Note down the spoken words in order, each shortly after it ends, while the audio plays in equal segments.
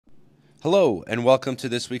Hello, and welcome to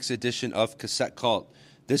this week's edition of Cassette Cult.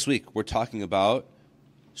 This week, we're talking about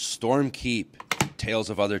Stormkeep,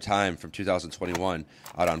 Tales of Othertime from 2021,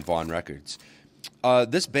 out on Vaughn Records.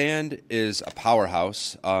 This band is a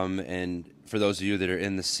powerhouse, and for those of you that are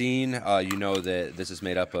in the scene, you know that this is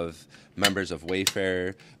made up of members of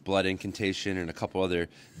Wayfarer, Blood Incantation, and a couple other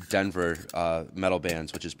Denver metal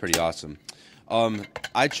bands, which is pretty awesome.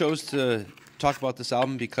 I chose to talk about this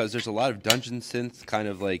album because there's a lot of dungeon synth kind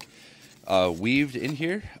of like weaved in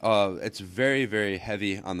here. It's very, very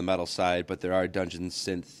heavy on the metal side, but there are dungeon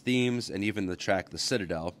synth themes, and even the track The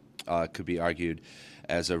Citadel could be argued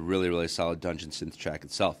as a really, really solid dungeon synth track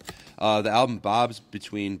itself. The album bobs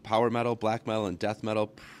between power metal, black metal, and death metal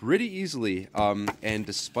pretty easily, and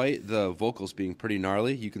despite the vocals being pretty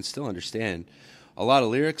gnarly, you can still understand a lot of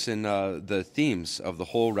lyrics and the themes of the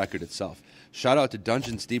whole record itself. Shout out to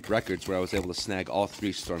Dungeons Deep Records, where I was able to snag all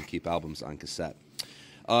three Stormkeep albums on cassette.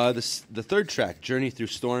 The third track, Journey Through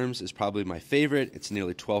Storms, is probably my favorite. It's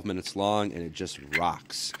nearly 12 minutes long, and it just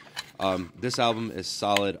rocks. This album is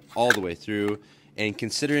solid all the way through, and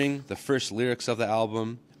considering the first lyrics of the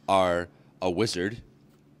album are a wizard,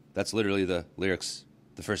 that's literally the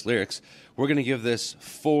first lyrics, we're going to give this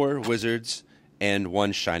 4 wizards and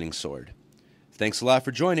 1 shining sword. Thanks a lot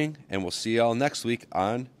for joining, and we'll see y'all next week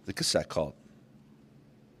on The Cassette Cult.